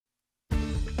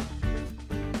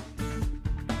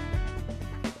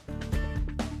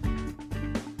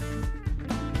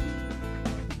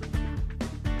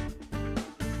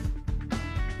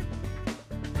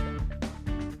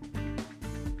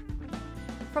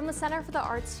From the Center for the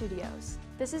Arts Studios,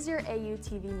 this is your AU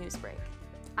TV News Break.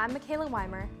 I'm Michaela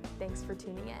Weimer. Thanks for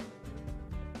tuning in.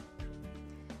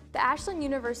 The Ashland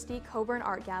University Coburn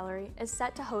Art Gallery is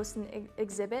set to host an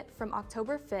exhibit from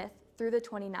October 5th through the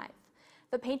 29th.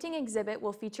 The painting exhibit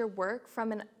will feature work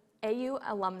from an AU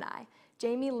alumni,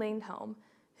 Jamie Lindholm,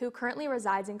 who currently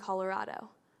resides in Colorado.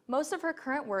 Most of her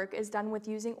current work is done with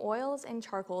using oils and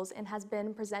charcoals and has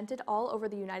been presented all over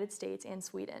the United States and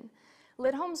Sweden.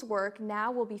 Lindholm's work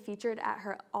now will be featured at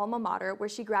her alma mater, where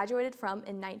she graduated from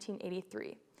in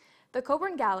 1983. The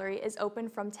Coburn Gallery is open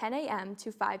from 10 a.m.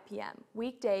 to 5 p.m.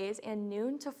 weekdays and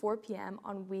noon to 4 p.m.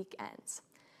 on weekends.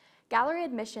 Gallery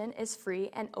admission is free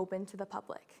and open to the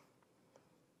public.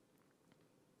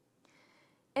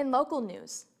 In local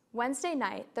news, Wednesday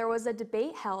night there was a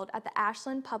debate held at the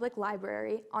Ashland Public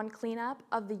Library on cleanup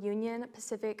of the Union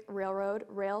Pacific Railroad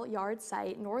rail yard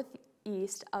site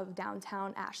northeast of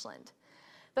downtown Ashland.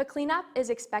 The cleanup is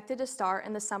expected to start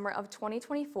in the summer of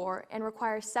 2024 and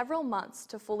requires several months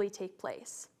to fully take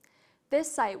place.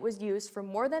 This site was used for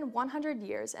more than 100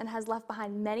 years and has left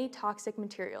behind many toxic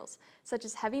materials, such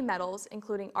as heavy metals,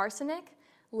 including arsenic,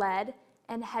 lead,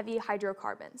 and heavy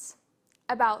hydrocarbons.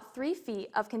 About 3 feet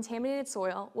of contaminated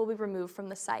soil will be removed from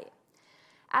the site.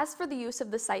 As for the use of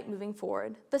the site moving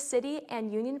forward, the city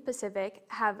and Union Pacific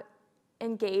have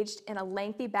engaged in a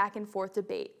lengthy back and forth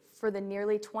debate for the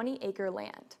nearly 20-acre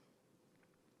land.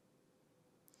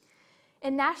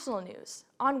 In national news,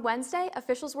 on Wednesday,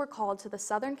 officials were called to the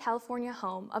Southern California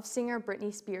home of singer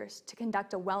Britney Spears to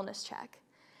conduct a wellness check.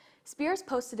 Spears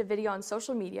posted a video on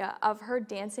social media of her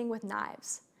dancing with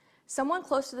knives. Someone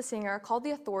close to the singer called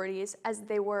the authorities as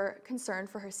they were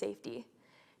concerned for her safety.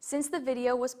 Since the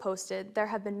video was posted, there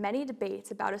have been many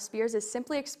debates about if Spears is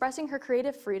simply expressing her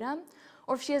creative freedom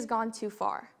or if she has gone too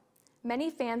far.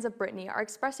 Many fans of Britney are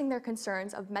expressing their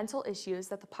concerns of mental issues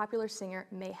that the popular singer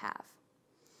may have.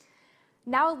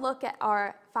 Now a look at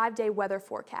our 5-day weather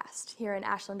forecast here in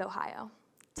Ashland, Ohio.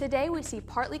 Today we see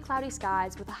partly cloudy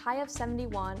skies with a high of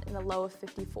 71 and a low of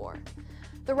 54.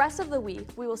 The rest of the week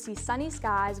we will see sunny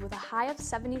skies with a high of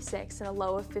 76 and a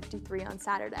low of 53 on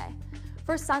Saturday.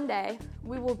 For Sunday,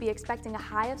 we will be expecting a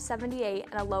high of 78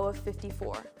 and a low of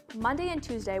 54. Monday and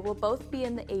Tuesday will both be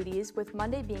in the 80s, with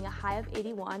Monday being a high of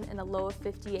 81 and a low of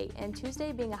 58, and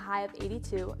Tuesday being a high of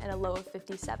 82 and a low of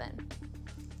 57.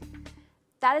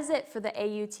 That is it for the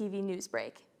AU TV News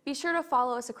Break. Be sure to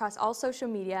follow us across all social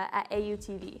media at AU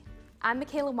TV. I'm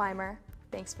Michaela Weimer.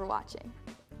 Thanks for watching.